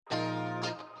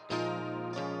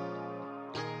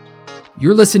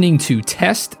You're listening to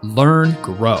Test, Learn,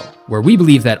 Grow, where we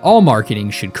believe that all marketing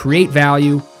should create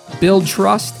value, build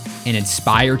trust, and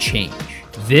inspire change.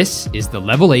 This is the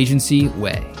Level Agency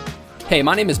way. Hey,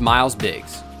 my name is Miles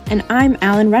Biggs. And I'm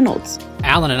Alan Reynolds.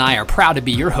 Alan and I are proud to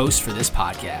be your hosts for this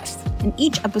podcast. In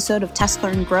each episode of Test,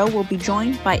 Learn, Grow, we'll be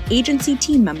joined by agency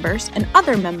team members and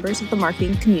other members of the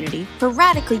marketing community for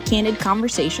radically candid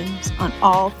conversations on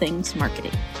all things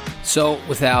marketing. So,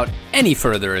 without any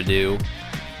further ado,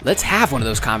 let's have one of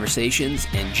those conversations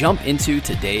and jump into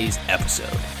today's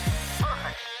episode.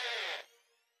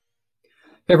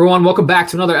 Hey everyone, welcome back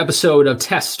to another episode of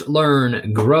Test,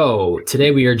 Learn, Grow.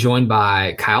 Today we are joined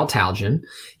by Kyle Talgin.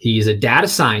 He's a data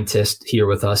scientist here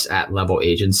with us at Level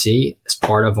Agency as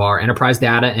part of our enterprise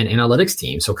data and analytics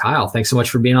team. So Kyle, thanks so much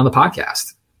for being on the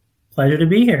podcast. Pleasure to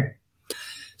be here.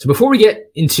 So before we get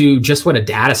into just what a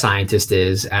data scientist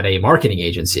is at a marketing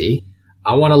agency,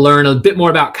 I want to learn a bit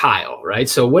more about Kyle, right?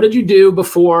 So what did you do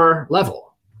before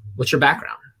Level? What's your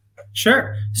background?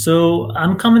 Sure. So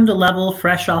I'm coming to Level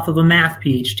fresh off of a math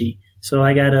PhD. So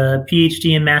I got a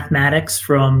PhD in mathematics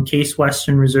from Case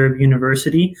Western Reserve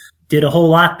University. Did a whole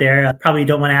lot there. I probably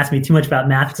don't want to ask me too much about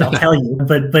math because I'll tell you,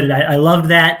 but I loved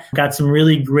that. Got some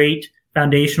really great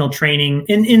foundational training.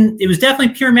 And it was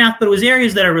definitely pure math, but it was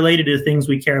areas that are related to the things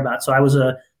we care about. So I was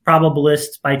a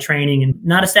probabilist by training and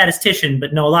not a statistician,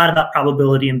 but know a lot about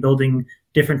probability and building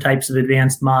different types of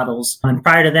advanced models. And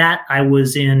prior to that, I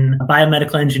was in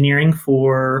biomedical engineering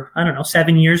for,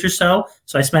 7 years or so.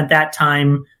 So I spent that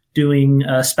time doing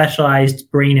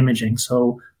specialized brain imaging.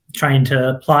 So trying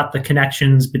to plot the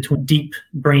connections between deep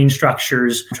brain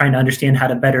structures, trying to understand how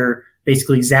to better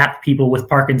basically zap people with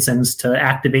Parkinson's to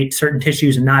activate certain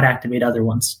tissues and not activate other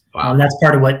ones. Wow. And that's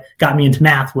part of what got me into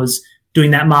math, was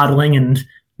doing that modeling and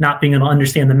not being able to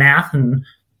understand the math and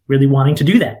really wanting to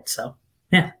do that. So,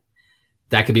 yeah.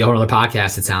 That could be a whole other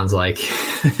podcast, it sounds like.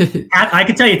 I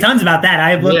could tell you tons about that.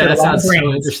 I've looked at that a lot of sounds brains.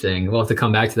 so interesting. We'll have to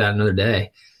come back to that another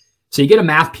day. So you get a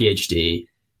math PhD.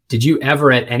 Did you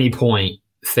ever at any point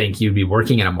think you'd be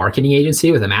working in a marketing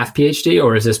agency with a math PhD,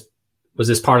 or was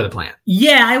this part of the plan?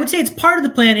 Yeah, I would say it's part of the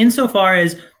plan insofar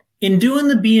as in doing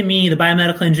the BME, the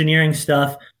biomedical engineering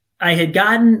stuff, I had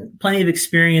gotten plenty of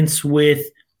experience with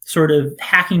sort of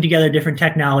hacking together different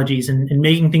technologies and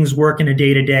making things work in a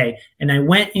day-to-day. And I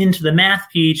went into the math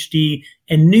PhD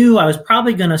and knew I was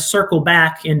probably going to circle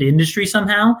back into industry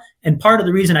somehow. And part of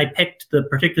the reason I picked the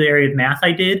particular area of math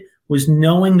I did was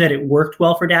knowing that it worked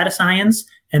well for data science,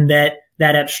 and that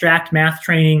abstract math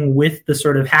training with the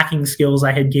sort of hacking skills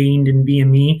I had gained in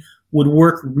BME would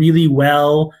work really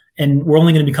well and were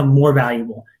only going to become more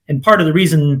valuable. And part of the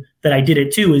reason that I did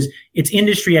it too is it's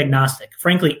industry agnostic.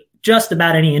 Frankly, just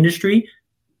about any industry,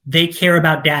 they care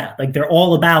about data. Like they're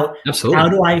all about Absolutely. How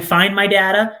do I find my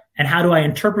data and how do I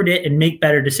interpret it and make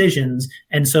better decisions?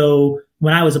 And so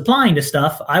when I was applying to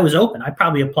stuff, I was open. I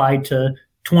probably applied to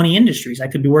 20 industries. I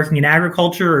could be working in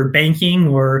agriculture or banking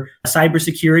or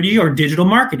cybersecurity or digital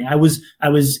marketing. I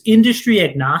was industry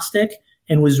agnostic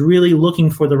and was really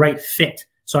looking for the right fit.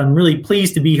 So I'm really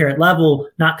pleased to be here at Level,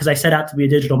 not because I set out to be a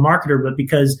digital marketer, but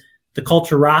because the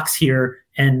culture rocks here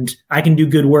and I can do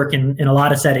good work in a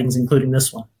lot of settings, including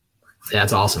this one.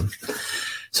 That's awesome.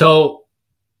 So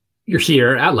you're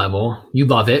here at Level. You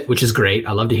love it, which is great.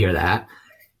 I love to hear that.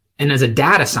 And as a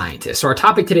data scientist, so our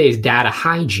topic today is data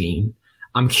hygiene.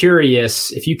 I'm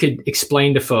curious if you could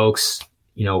explain to folks,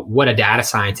 what a data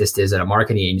scientist is at a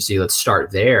marketing agency. Let's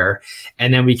start there.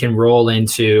 And then we can roll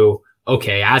into,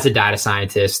 okay, as a data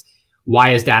scientist,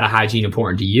 why is data hygiene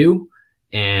important to you?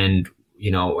 And,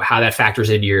 how that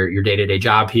factors into your day-to-day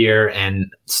job here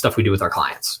and stuff we do with our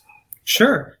clients.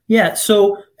 Sure. Yeah.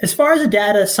 So as far as a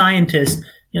data scientist,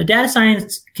 data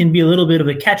science can be a little bit of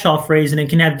a catch-all phrase, and it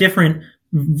can have different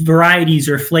varieties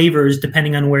or flavors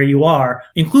depending on where you are,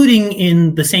 including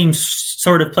in the same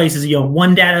sort of places.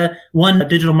 One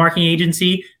digital marketing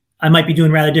agency, I might be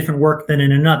doing rather different work than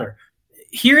in another.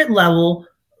 Here at Level,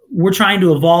 we're trying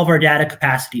to evolve our data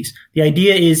capacities. The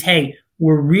idea is, hey,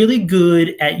 we're really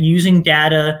good at using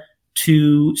data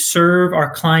to serve our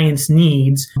clients'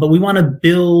 needs, but we want to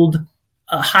build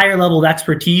a higher level of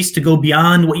expertise to go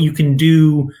beyond what you can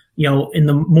do, in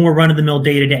the more run-of-the-mill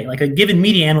day-to-day. Like a given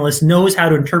media analyst knows how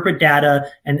to interpret data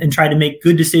and try to make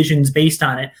good decisions based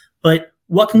on it. But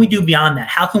what can we do beyond that?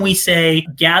 How can we say,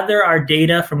 gather our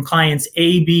data from clients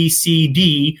A, B, C,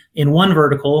 D in one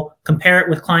vertical, compare it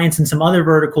with clients in some other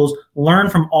verticals, learn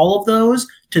from all of those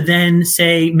to then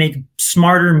say, make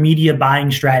smarter media buying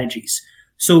strategies.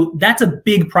 So that's a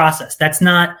big process. That's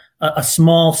not a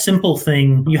small, simple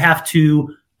thing. You have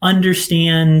to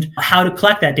understand how to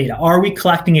collect that data. Are we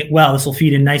collecting it well? This will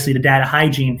feed in nicely to data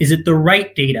hygiene. Is it the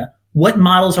right data? what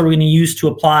models are we going to use to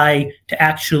apply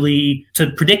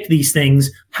to predict these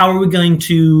things? How are we going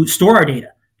to store our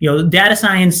data? Data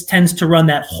science tends to run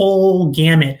that whole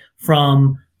gamut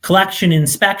from collection,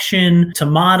 inspection, to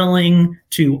modeling,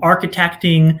 to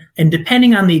architecting. And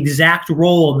depending on the exact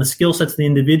role and the skill sets of the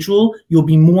individual, you'll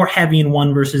be more heavy in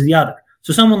one versus the other.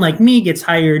 So someone like me gets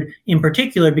hired in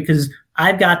particular because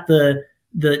I've got the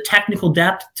technical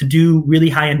depth to do really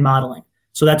high-end modeling.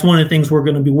 So that's one of the things we're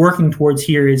going to be working towards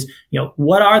here is,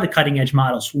 what are the cutting edge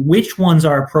models? Which ones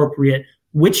are appropriate?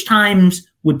 Which times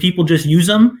would people just use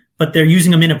them, but they're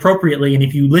using them inappropriately? And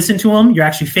if you listen to them, you're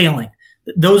actually failing.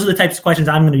 Those are the types of questions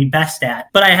I'm going to be best at,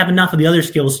 but I have enough of the other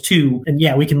skills too. And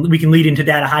yeah, we can lead into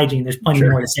data hygiene. There's plenty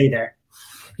more to say there.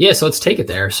 Yeah. So let's take it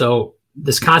there. So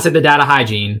this concept of data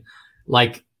hygiene,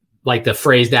 like the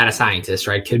phrase data scientist,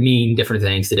 right, could mean different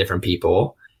things to different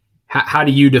people. How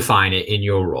do you define it in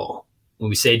your role? When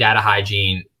we say data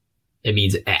hygiene, it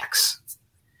means X.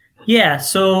 Yeah.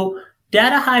 So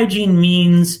data hygiene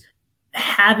means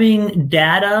having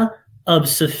data of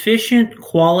sufficient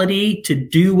quality to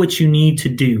do what you need to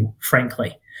do,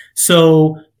 frankly.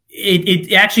 So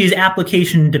it actually is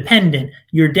application dependent.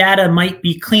 Your data might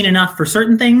be clean enough for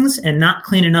certain things and not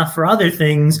clean enough for other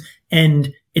things.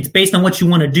 And it's based on what you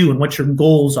want to do and what your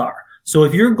goals are. So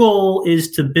if your goal is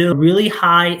to build really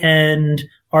high-end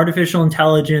artificial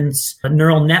intelligence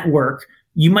neural network,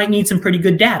 you might need some pretty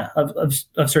good data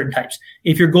of certain types.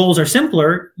 If your goals are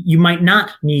simpler, you might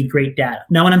not need great data.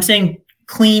 Now, when I'm saying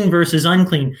clean versus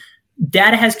unclean,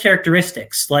 data has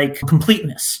characteristics like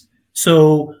completeness.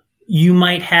 So you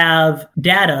might have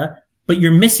data, but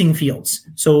you're missing fields.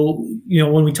 So,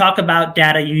 when we talk about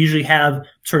data, you usually have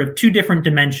sort of two different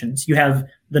dimensions. You have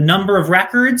the number of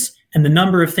records and the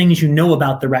number of things you know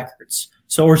about the records.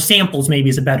 So, or samples maybe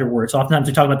is a better word. So oftentimes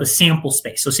we talk about the sample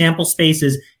space. So sample space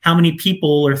is how many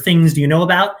people or things do you know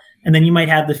about? And then you might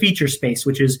have the feature space,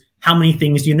 which is how many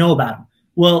things do you know about them?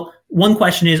 Well, one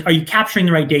question is, are you capturing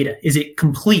the right data? Is it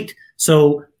complete?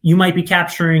 So you might be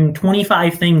capturing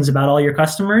 25 things about all your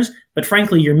customers, but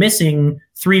frankly, you're missing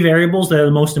 3 variables that are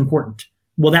the most important.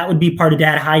 Well, that would be part of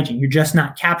data hygiene. You're just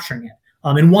not capturing it.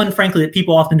 And one, frankly, that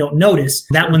people often don't notice,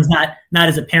 that one's not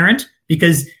as apparent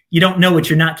because you don't know what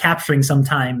you're not capturing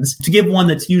sometimes. To give one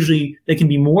that can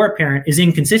be more apparent is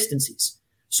inconsistencies.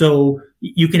 So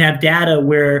you can have data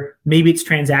where maybe it's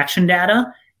transaction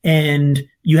data and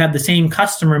you have the same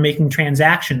customer making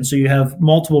transactions. So you have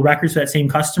multiple records for that same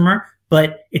customer,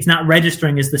 but it's not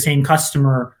registering as the same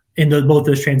customer in both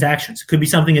those transactions. It could be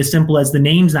something as simple as the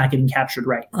name's not getting captured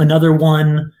right. Another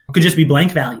one could just be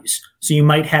blank values. So you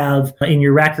might have in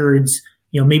your records,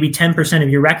 maybe 10% of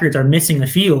your records are missing the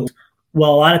field.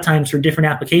 Well, a lot of times for different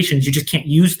applications, you just can't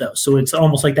use those. So it's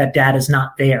almost like that data is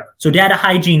not there. So data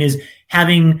hygiene is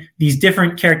having these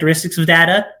different characteristics of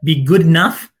data be good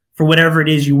enough for whatever it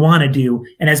is you want to do.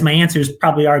 And as my answer is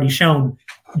probably already shown,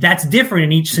 that's different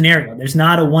in each scenario. There's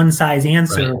not a one size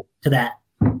answer to that.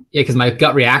 Yeah, because my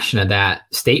gut reaction to that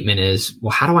statement is,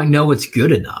 well, how do I know it's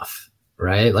good enough?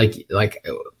 Right? Like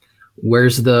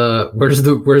where's the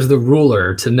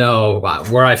ruler to know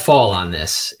where I fall on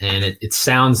this? And it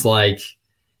sounds like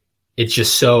it's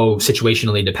just so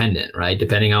situationally dependent, right?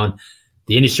 Depending on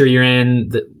the industry you're in,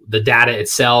 the data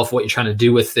itself, what you're trying to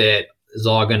do with it is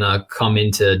all going to come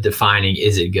into defining,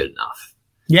 is it good enough?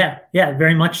 Yeah,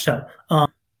 very much so.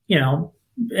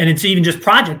 And it's even just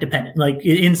project dependent, like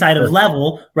inside of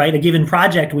level, right? A given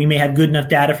project, we may have good enough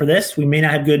data for this. We may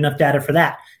not have good enough data for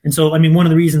that. And so, one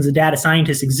of the reasons a data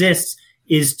scientist exists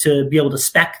is to be able to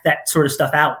spec that sort of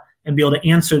stuff out and be able to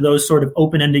answer those sort of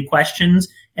open-ended questions.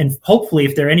 And hopefully,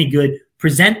 if they're any good,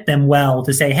 present them well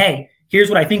to say, hey, here's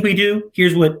what I think we do.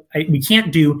 Here's what we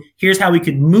can't do. Here's how we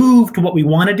could move to what we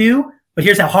want to do. But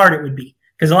here's how hard it would be.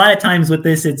 Because a lot of times with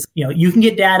this, it's, you can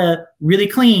get data really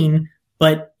clean,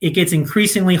 but it gets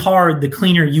increasingly hard the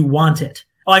cleaner you want it.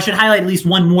 Oh, I should highlight at least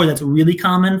one more that's really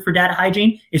common for data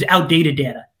hygiene is outdated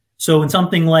data. So in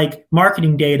something like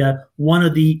marketing data, one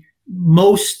of the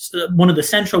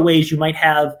central ways you might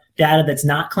have data that's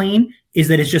not clean is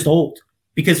that it's just old.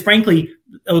 Because frankly,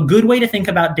 a good way to think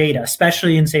about data,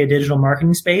 especially in, say, a digital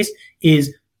marketing space,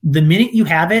 is the minute you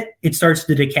have it, it starts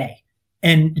to decay.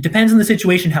 And it depends on the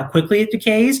situation how quickly it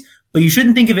decays, but you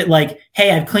shouldn't think of it like, hey,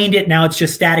 I've cleaned it, now it's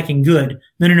just static and good.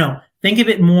 No. Think of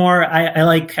it more,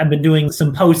 I've been doing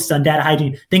some posts on data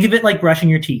hygiene. Think of it like brushing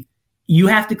your teeth. You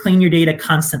have to clean your data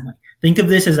constantly. Think of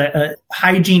this as a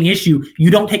hygiene issue. You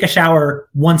don't take a shower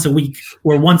once a week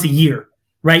or once a year,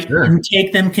 right? Sure. You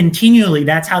take them continually.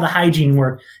 That's how the hygiene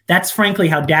works. That's frankly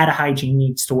how data hygiene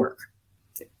needs to work.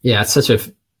 Yeah, it's such a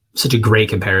such a great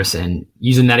comparison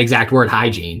using that exact word,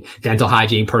 hygiene, dental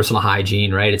hygiene, personal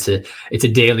hygiene, right? It's a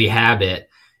daily habit.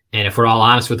 And if we're all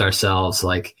honest with ourselves,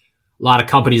 like a lot of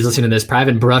companies listening to this probably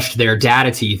haven't brushed their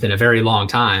data teeth in a very long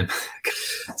time.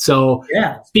 So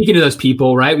speaking to those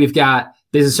people, right, we've got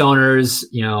business owners,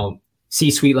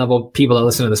 C-suite level people that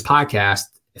listen to this podcast.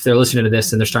 If they're listening to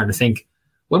this and they're starting to think,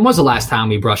 when was the last time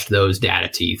we brushed those data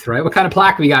teeth, right? What kind of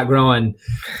plaque we got growing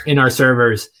in our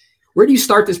servers? Where do you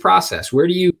start this process? Where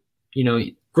do you,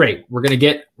 great, we're going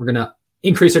to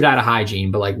increase our data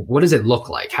hygiene, but like, what does it look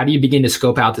like? How do you begin to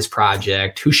scope out this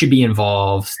project? Who should be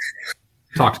involved?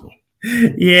 Talk to me.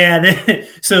 Yeah.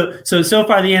 So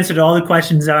far the answer to all the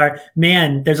questions are,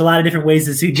 man, there's a lot of different ways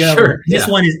this could go. Sure, this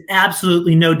one is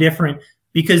absolutely no different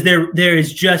because there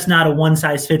is just not a one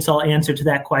size fits all answer to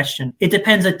that question. It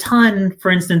depends a ton, for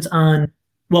instance, on,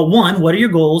 well, one, what are your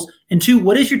goals? And two,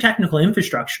 what is your technical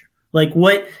infrastructure? Like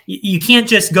you can't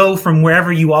just go from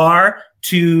wherever you are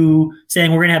to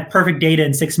saying we're going to have perfect data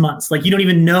in 6 months. Like you don't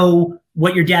even know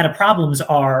what your data problems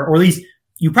are, or at least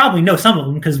you probably know some of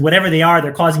them because whatever they are,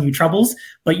 they're causing you troubles,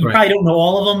 but you probably don't know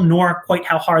all of them, nor quite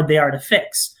how hard they are to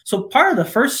fix. So part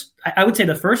of I would say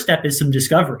the first step is some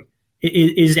discovery.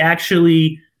 It is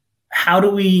actually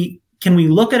can we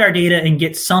look at our data and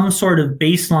get some sort of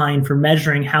baseline for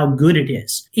measuring how good it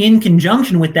is? In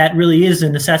conjunction with that really is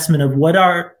an assessment of what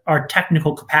are our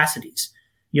technical capacities.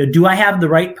 Do I have the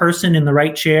right person in the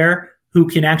right chair who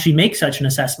can actually make such an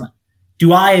assessment?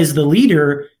 Do I, as the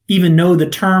leader, even know the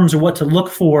terms or what to look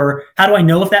for? How do I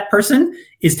know if that person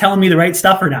is telling me the right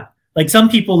stuff or not? Like some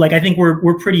people, like I think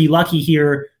we're pretty lucky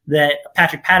here that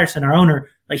Patrick Patterson, our owner,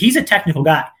 like he's a technical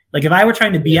guy. Like if I were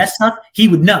trying to BS stuff, he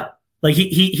would know. Like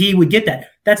he would get that.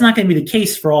 That's not going to be the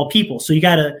case for all people. So you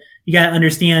gotta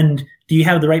understand, do you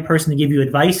have the right person to give you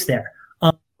advice there?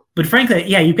 But frankly,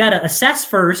 you've got to assess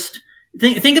first.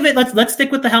 Think of it. Let's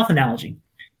stick with the health analogy.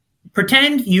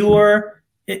 Pretend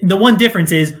the one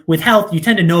difference is with health, you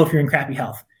tend to know if you're in crappy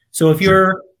health. So if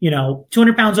you're,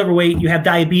 200 pounds overweight, you have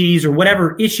diabetes or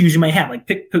whatever issues you might have, like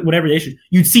pick whatever the issues,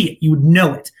 you'd see it, you would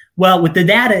know it. Well, with the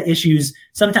data issues,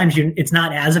 sometimes it's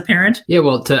not as apparent. Yeah.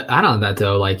 Well, to add on that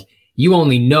though, like you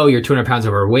only know you're 200 pounds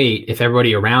overweight if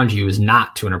everybody around you is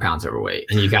not 200 pounds overweight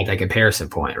and you got that comparison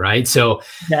point, right? So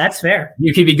that's fair.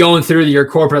 You could be going through your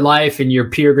corporate life and your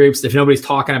peer groups. If nobody's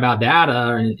talking about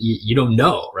data and you don't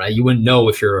know, right? You wouldn't know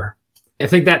if I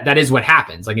think that is what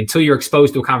happens. Like until you're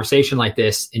exposed to a conversation like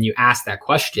this and you ask that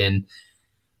question,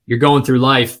 you're going through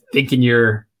life thinking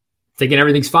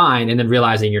everything's fine and then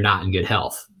realizing you're not in good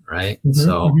health, right? Mm-hmm,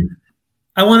 so mm-hmm.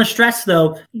 I want to stress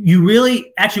though, you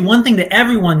really actually one thing that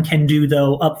everyone can do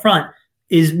though up front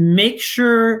is make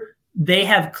sure they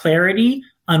have clarity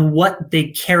on what they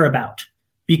care about.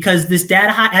 Because this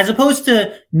data, as opposed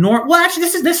to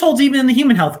this holds even in the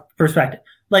human health perspective.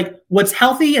 Like what's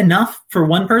healthy enough for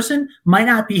one person might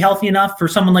not be healthy enough for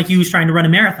someone like you who's trying to run a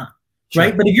marathon, sure.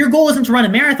 Right? But if your goal isn't to run a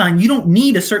marathon, you don't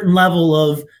need a certain level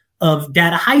of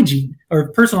data hygiene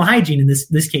or personal hygiene in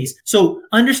this case. So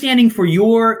understanding for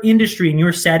your industry and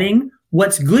your setting,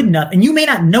 what's good enough, and you may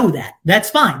not know that. That's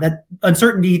fine. That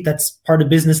uncertainty, that's part of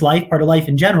business life, part of life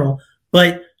in general.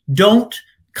 But don't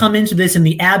come into this in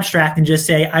the abstract and just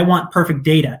say, I want perfect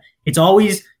data. It's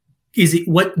always, is it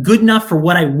what good enough for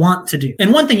what I want to do?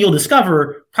 And one thing you'll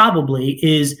discover probably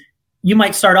is you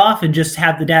might start off and just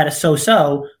have the data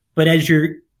so, but as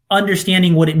you're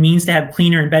understanding what it means to have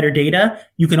cleaner and better data,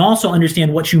 you can also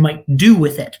understand what you might do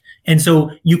with it. And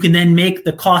so you can then make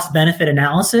the cost benefit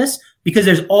analysis, because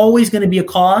there's always going to be a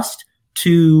cost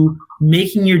to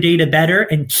making your data better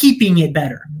and keeping it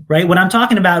better, right? What I'm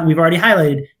talking about, we've already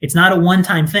highlighted, it's not a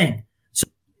one-time thing. So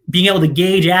being able to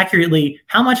gauge accurately,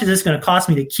 how much is this going to cost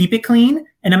me to keep it clean?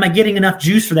 And am I getting enough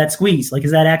juice for that squeeze? Like,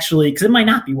 is that actually, because it might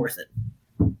not be worth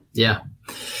it. Yeah.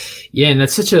 Yeah. And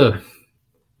that's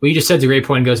what you just said is a great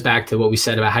point. It goes back to what we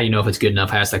said about how you know if it's good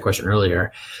enough. I asked that question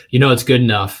earlier. You know it's good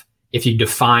enough if you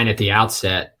define at the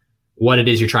outset what it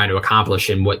is you're trying to accomplish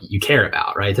and what you care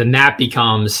about, right? Then that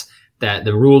becomes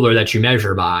the ruler that you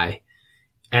measure by.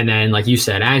 And then, like you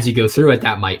said, as you go through it,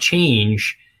 that might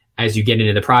change as you get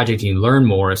into the project and you learn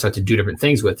more and start to do different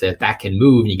things with it. That can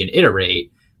move and you can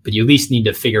iterate, but you at least need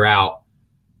to figure out,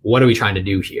 what are we trying to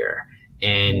do here?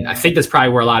 And I think that's probably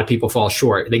where a lot of people fall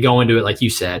short. They go into it, like you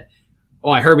said,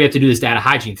 oh, I heard we have to do this data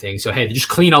hygiene thing. So, hey, just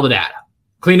clean all the data,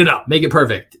 clean it up, make it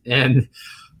perfect. And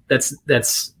that's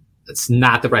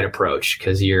not the right approach,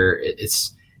 because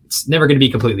it's never going to be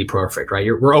completely perfect, right?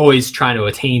 We're always trying to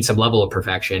attain some level of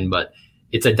perfection, but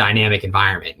it's a dynamic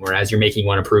environment. Whereas you're making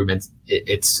one improvement,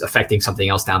 it's affecting something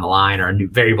else down the line, or new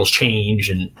variables change,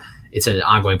 and it's an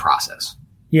ongoing process.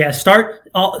 Yeah, start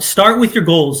with your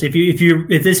goals. If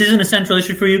this isn't a central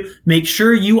issue for you, make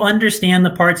sure you understand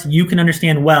the parts you can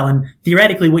understand well. And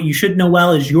theoretically, what you should know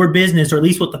well is your business, or at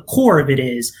least what the core of it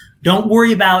is. Don't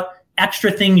worry about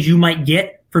extra things you might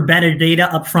get for better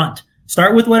data up front.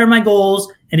 Start with what are my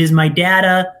goals, and is my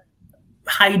data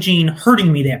hygiene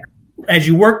hurting me there? As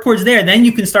you work towards there, then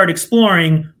you can start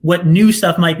exploring what new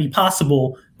stuff might be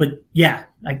possible. But yeah,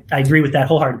 I agree with that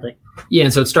wholeheartedly. Yeah,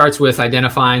 and so it starts with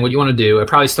identifying what you want to do. It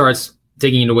probably starts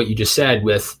digging into what you just said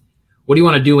with what do you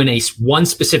want to do in one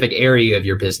specific area of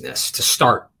your business to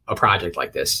start a project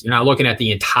like this. You're not looking at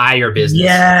the entire business.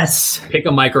 Yes. Pick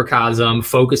a microcosm,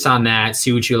 focus on that,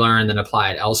 see what you learn, then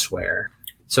apply it elsewhere.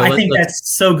 So I think that's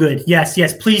so good. Yes.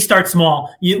 Please start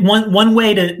small. One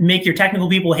way to make your technical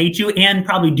people hate you and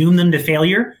probably doom them to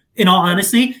failure, in all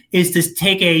honesty, is to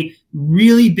take a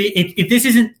really big, if this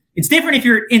isn't, it's different if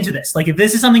you're into this. Like if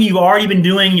this is something you've already been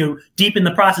doing, you're deep in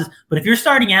the process. But if you're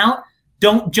starting out,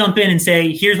 don't jump in and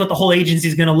say, here's what the whole agency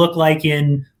is going to look like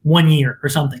in 1 year or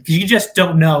something. Because you just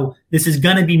don't know. This is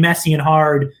going to be messy and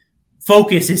hard.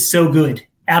 Focus is so good.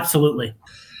 Absolutely.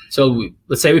 So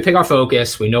let's say we pick our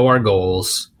focus. We know our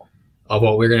goals of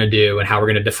what we're going to do and how we're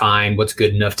going to define what's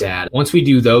good enough data. Once we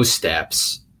do those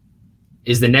steps,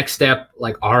 is the next step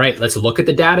like, all right, let's look at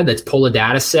the data, let's pull a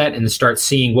data set and start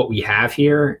seeing what we have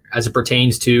here as it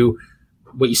pertains to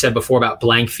what you said before about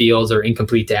blank fields or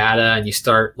incomplete data. And you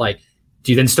start like,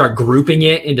 do you then start grouping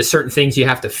it into certain things you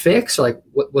have to fix? Or like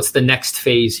what's the next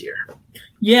phase here?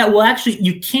 Yeah, well, actually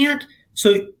you can't.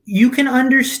 So you can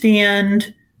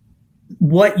understand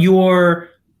what your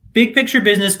big picture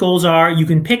business goals are. You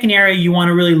can pick an area you want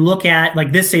to really look at,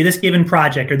 like this given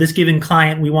project or this given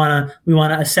client. We want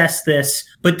to assess this,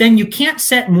 but then you can't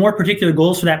set more particular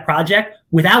goals for that project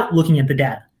without looking at the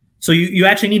data. So you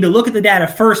actually need to look at the data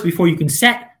first before you can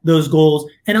set those goals.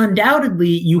 And undoubtedly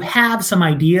you have some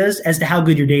ideas as to how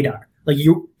good your data are. Like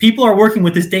people are working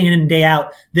with this day in and day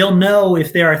out. They'll know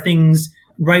if there are things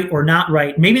right or not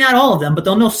right. Maybe not all of them, but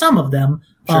they'll know some of them.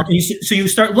 Sure. So you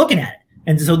start looking at it.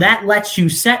 And so that lets you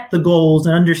set the goals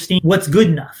and understand what's good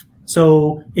enough.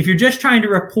 So if you're just trying to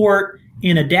report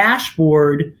in a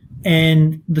dashboard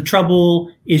and the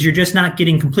trouble is you're just not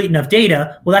getting complete enough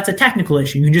data, well, that's a technical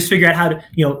issue. You can just figure out how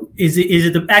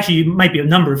to, actually it might be a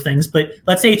number of things, but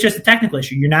let's say it's just a technical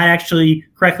issue. You're not actually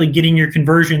correctly getting your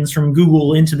conversions from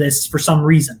Google into this for some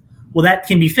reason. Well, that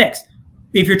can be fixed.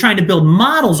 If you're trying to build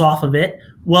models off of it,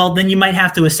 well, then you might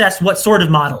have to assess what sort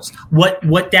of models,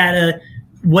 what data,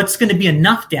 what's going to be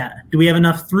enough data? Do we have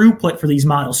enough throughput for these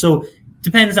models? So it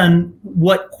depends on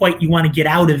what quite you want to get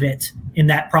out of it in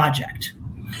that project.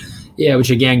 Yeah, which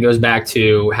again goes back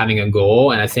to having a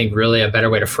goal. And I think really a better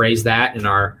way to phrase that in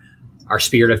our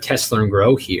spirit of test, learn,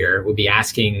 grow here would be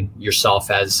asking yourself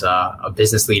as a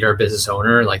business leader, a business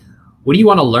owner, like, what do you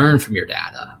want to learn from your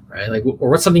data, right? Like,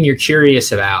 or what's something you're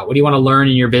curious about? What do you want to learn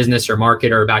in your business or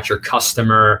market or about your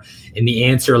customer? And the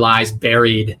answer lies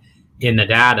buried in the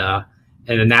data.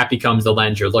 And then that becomes the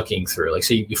lens you're looking through. Like,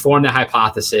 so you form the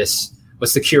hypothesis,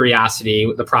 what's the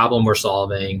curiosity, the problem we're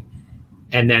solving,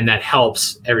 and then that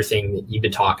helps everything that you've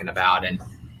been talking about and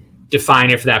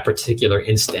define it for that particular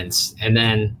instance. And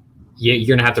then you're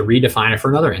going to have to redefine it for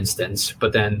another instance.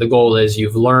 But then the goal is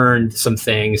you've learned some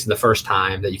things the first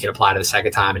time that you can apply to the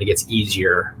second time, and it gets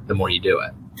easier the more you do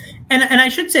it. And I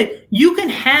should say, you can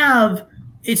have,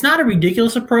 it's not a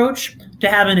ridiculous approach to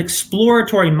have an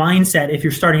exploratory mindset if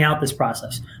you're starting out this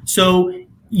process. So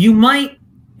you might,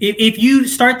 if you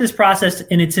start this process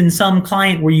and it's in some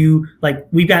client where you like,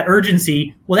 we've got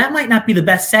urgency, well, that might not be the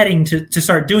best setting to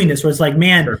start doing this, where it's like,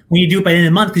 man, sure, we need to do it by the end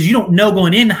of the month, because you don't know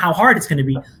going in how hard it's going to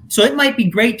be. So it might be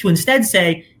great to instead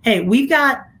say, hey, we've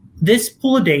got this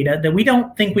pool of data that we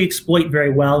don't think we exploit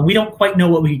very well, and we don't quite know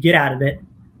what we could get out of it.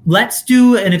 Let's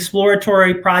do an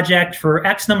exploratory project for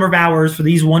X number of hours for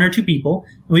these 1 or 2 people.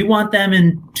 We want them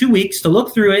in 2 weeks to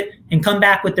look through it and come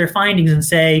back with their findings and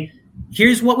say,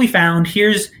 here's what we found.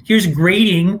 Here's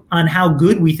grading on how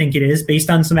good we think it is based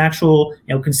on some actual,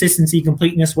 consistency,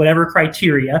 completeness, whatever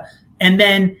criteria. And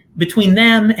then between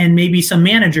them and maybe some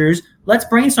managers, let's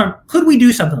brainstorm. Could we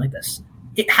do something like this?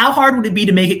 How hard would it be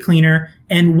to make it cleaner?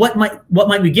 And what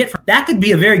might we get from that? Could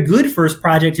be a very good first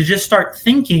project to just start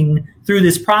thinking through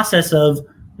this process of,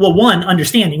 well, one,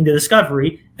 understanding the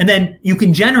discovery, and then you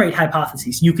can generate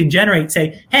hypotheses. You can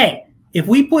say, hey, if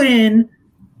we put in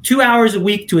 2 hours a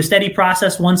week to a steady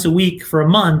process once a week for a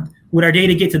month, would our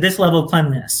data get to this level of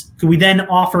cleanliness? Could we then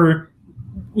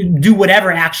do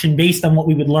whatever action based on what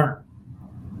we would learn?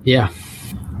 Yeah.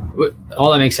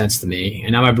 All that makes sense to me.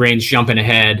 And now my brain's jumping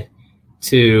ahead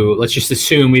to, let's just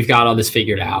assume we've got all this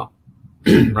figured out.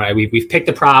 right? We've picked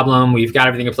the problem. We've got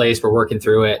everything in place. We're working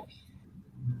through it.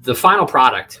 The final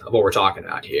product of what we're talking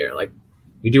about here, like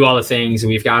we do all the things and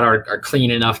we've got our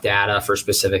clean enough data for a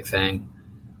specific thing.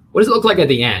 What does it look like at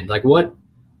the end? Like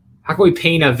how can we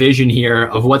paint a vision here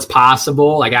of what's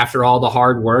possible? Like after all the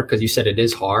hard work, because you said it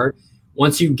is hard.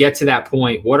 Once you get to that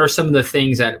point, what are some of the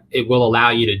things that it will allow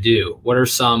you to do? What are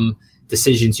some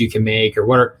decisions you can make, or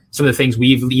what are some of the things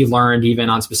we've learned even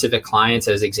on specific clients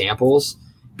as examples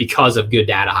because of good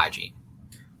data hygiene?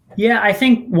 Yeah, I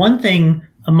think one thing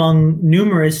among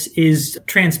numerous is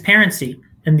transparency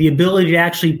and the ability to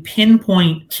actually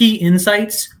pinpoint key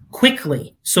insights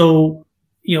quickly. So,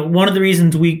 one of the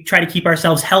reasons we try to keep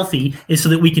ourselves healthy is so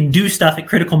that we can do stuff at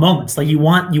critical moments. Like you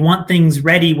want things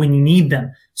ready when you need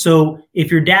them. So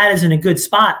if your data is in a good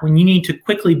spot, when you need to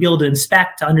quickly be able to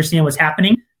inspect to understand what's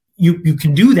happening, you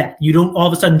can do that. You don't all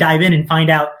of a sudden dive in and find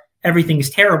out everything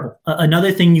is terrible.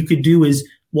 Another thing you could do is,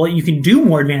 you can do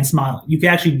more advanced modeling. You can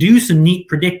actually do some neat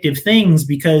predictive things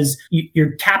because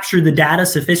you capture the data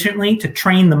sufficiently to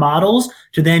train the models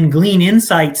to then glean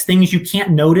insights, things you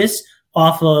can't notice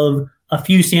off of a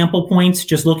few sample points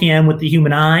just looking at them with the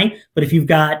human eye. But if you've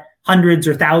got hundreds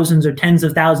or thousands or tens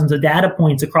of thousands of data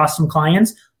points across some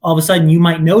clients, all of a sudden you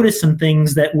might notice some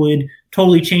things that would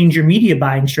totally change your media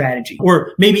buying strategy.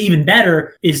 Or maybe even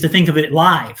better is to think of it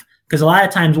live. Because a lot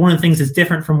of times one of the things that's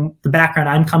different from the background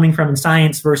I'm coming from in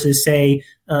science versus, say,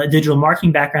 digital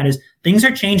marketing background is things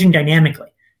are changing dynamically.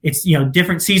 It's,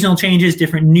 different seasonal changes,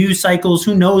 different news cycles.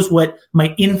 Who knows what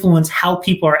might influence how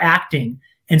people are acting.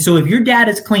 And so if your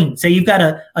data is clean, say you've got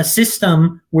a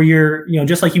system where you're,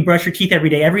 just like you brush your teeth every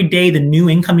day the new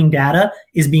incoming data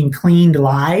is being cleaned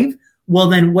live. Well,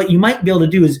 then what you might be able to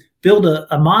do is build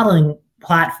a modeling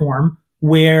platform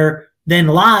where then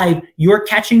live, you're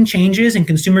catching changes in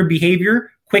consumer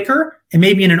behavior quicker, and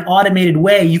maybe in an automated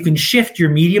way, you can shift your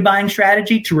media buying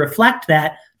strategy to reflect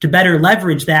that, to better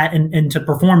leverage that and to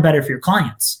perform better for your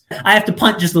clients. I have to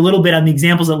punt just a little bit on the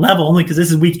examples at Level only because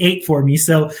this is week 8 for me.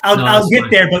 So I'll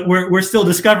get there, but we're still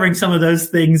discovering some of those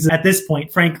things at this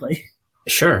point, frankly.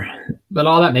 Sure. But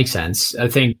all that makes sense. I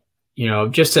think,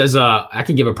 just as I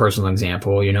can give a personal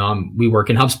example, we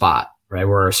work in HubSpot. Right,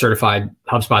 we're a certified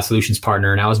HubSpot solutions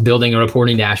partner, and I was building a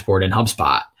reporting dashboard in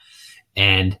HubSpot,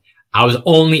 and I was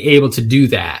only able to do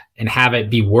that and have it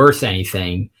be worth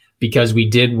anything because we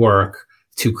did work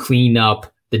to clean up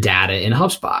the data in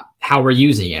HubSpot, how we're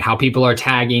using it, how people are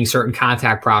tagging certain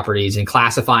contact properties and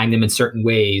classifying them in certain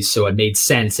ways, so it made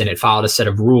sense and it followed a set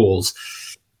of rules.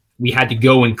 We had to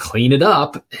go and clean it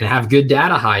up and have good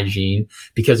data hygiene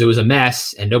because it was a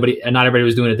mess and not everybody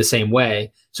was doing it the same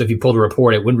way. So if you pulled a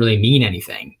report, it wouldn't really mean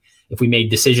anything. If we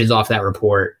made decisions off that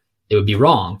report, it would be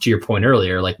wrong, to your point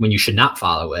earlier, like when you should not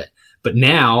follow it. But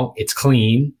now it's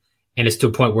clean and it's to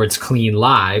a point where it's clean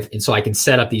live. And so I can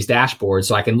set up these dashboards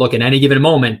so I can look at any given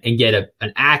moment and get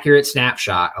an accurate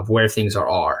snapshot of where things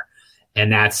are.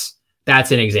 And that's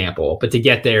an example. But to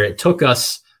get there, it took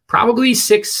us probably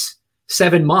 6-7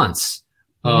 months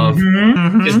of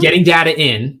just getting data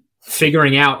in,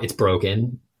 figuring out it's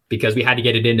broken because we had to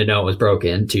get it in to know it was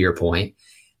broken, to your point,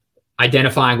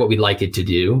 identifying what we'd like it to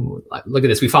do. Look at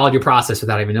this. We followed your process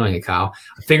without even knowing it, Kyle.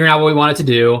 Figuring out what we wanted to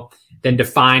do, then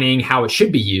defining how it should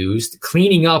be used,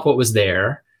 cleaning up what was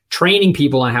there, training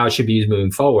people on how it should be used moving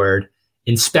forward,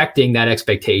 inspecting that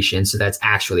expectation so that's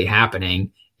actually happening.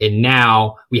 And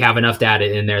now we have enough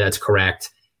data in there that's correct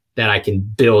that I can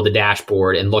build a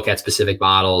dashboard and look at specific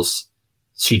models,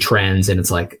 see trends, and it's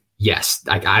like, yes,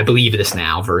 I believe this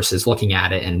now versus looking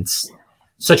at it and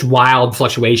such wild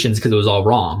fluctuations because it was all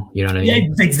wrong. You know what I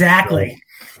mean? Yeah, exactly.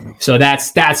 So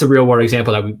that's a real world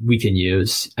example that we can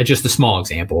use. Just a small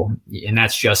example. And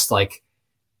that's just like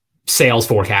sales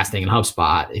forecasting in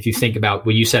HubSpot. If you think about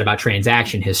what you said about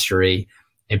transaction history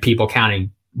and people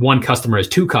counting one customer as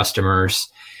 2 customers,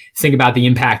 think about the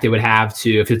impact it would have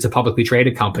to, if it's a publicly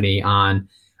traded company, on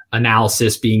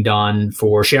analysis being done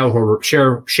for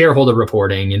shareholder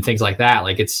reporting and things like that.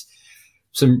 Like it's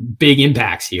some big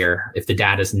impacts here if the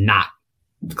data is not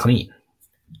clean.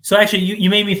 So actually, you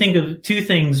made me think of 2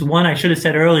 things. One, I should have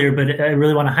said earlier, but I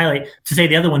really want to highlight to say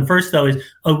the other one first, though, is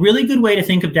a really good way to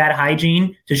think of data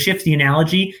hygiene, to shift the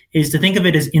analogy, is to think of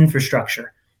it as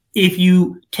infrastructure. If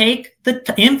you take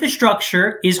the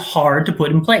infrastructure is hard to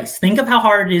put in place. Think of how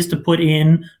hard it is to put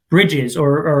in bridges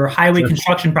or highway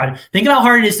construction projects. Think of how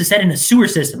hard it is to set in a sewer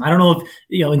system. I don't know if,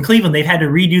 in Cleveland, they've had to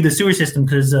redo the sewer system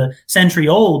because it's a century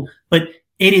old, but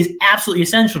it is absolutely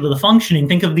essential to the functioning.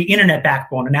 Think of the internet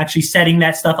backbone and actually setting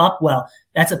that stuff up well.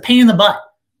 That's a pain in the butt.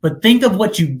 But think of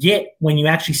what you get when you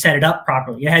actually set it up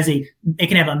properly. It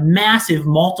can have a massive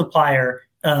multiplier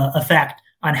effect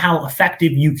on how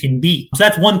effective you can be. So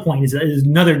that's one point, is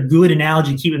another good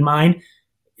analogy to keep in mind.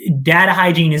 Data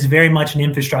hygiene is very much an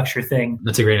infrastructure thing.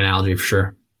 That's a great analogy for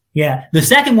sure. Yeah. The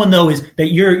second one, though, is that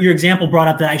your example brought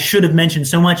up that I should have mentioned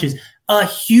so much, is a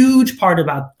huge part of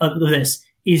this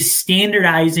is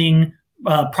standardizing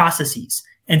processes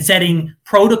and setting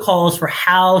protocols for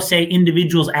how, say,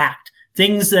 individuals act.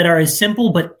 Things that are as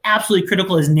simple but absolutely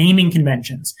critical as naming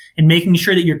conventions, and making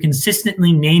sure that you're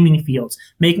consistently naming fields,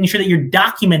 making sure that you're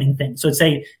documenting things. So it's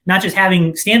not just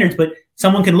having standards, but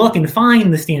someone can look and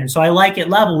find the standards. So I like at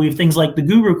Level, we have things like the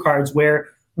Guru cards where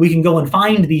we can go and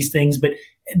find these things, but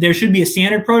there should be a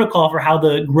standard protocol for how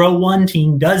the Grow One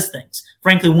team does things.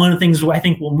 Frankly, one of the things I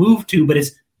think we'll move to, but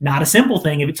it's not a simple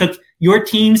thing. If it took your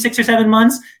team 6 or 7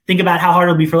 months, think about how hard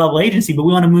it'll be for Level agency, but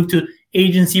we want to move to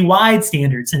agency-wide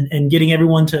standards and getting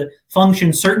everyone to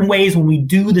function certain ways when we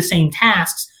do the same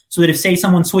tasks, so that if, say,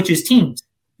 someone switches teams,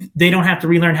 they don't have to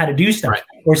relearn how to do stuff. Right.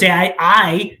 Or say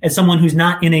I, as someone who's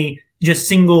not in a just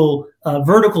single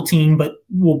vertical team, but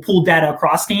will pull data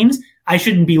across teams, I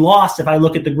shouldn't be lost if I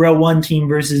look at the Grow One team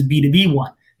versus B2B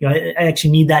one. I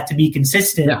actually need that to be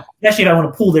consistent, especially if I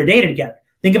want to pull their data together.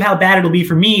 Think of how bad it'll be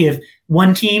for me if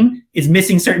one team is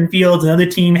missing certain fields, another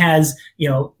team has,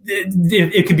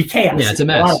 it could be chaos. Yeah, it's a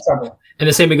mess. A lot of trouble. And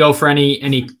the same would go for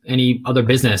any other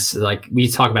business. Like we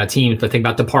talk about teams, but think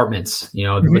about departments,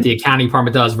 what the accounting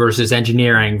department does versus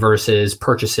engineering versus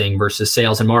purchasing versus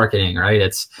sales and marketing, right?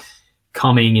 It's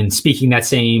coming and speaking that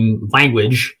same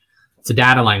language. It's a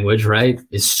data language, right?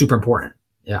 Is super important.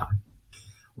 Yeah.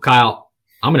 Well, Kyle,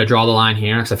 I'm going to draw the line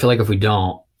here because I feel like if we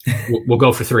don't, we'll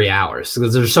go for 3 hours,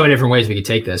 because there's so many different ways we could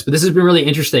take this. But this has been really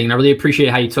interesting, and I really appreciate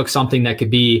how you took something that could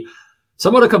be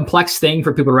somewhat a complex thing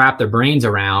for people to wrap their brains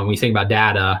around when you think about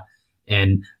data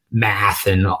and math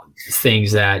and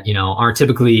things that aren't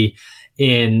typically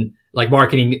in like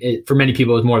marketing. For many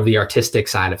people, it's more of the artistic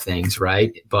side of things,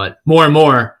 right? But more and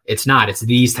more, it's not. It's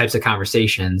these types of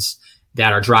conversations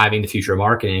that are driving the future of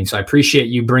marketing. So I appreciate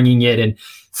you bringing it and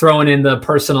throwing in the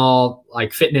personal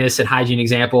like fitness and hygiene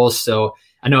examples. So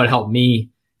I know it helped me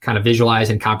kind of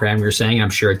visualize and comprehend what you're saying. And I'm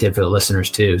sure it did for the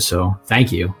listeners too. So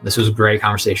thank you. This was a great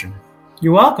conversation.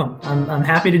 You're welcome. I'm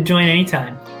happy to join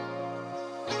anytime.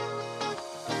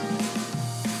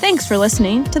 Thanks for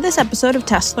listening to this episode of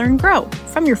Test, Learn, Grow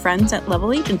from your friends at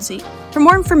Level Agency. For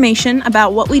more information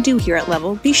about what we do here at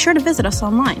Level, be sure to visit us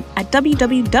online at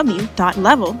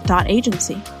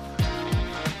www.level.agency.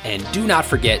 And do not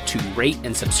forget to rate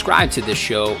and subscribe to this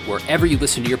show wherever you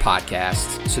listen to your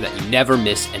podcasts so that you never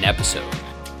miss an episode.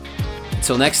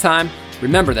 Until next time,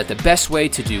 remember that the best way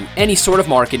to do any sort of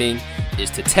marketing is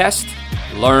to test,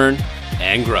 learn,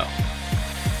 and grow.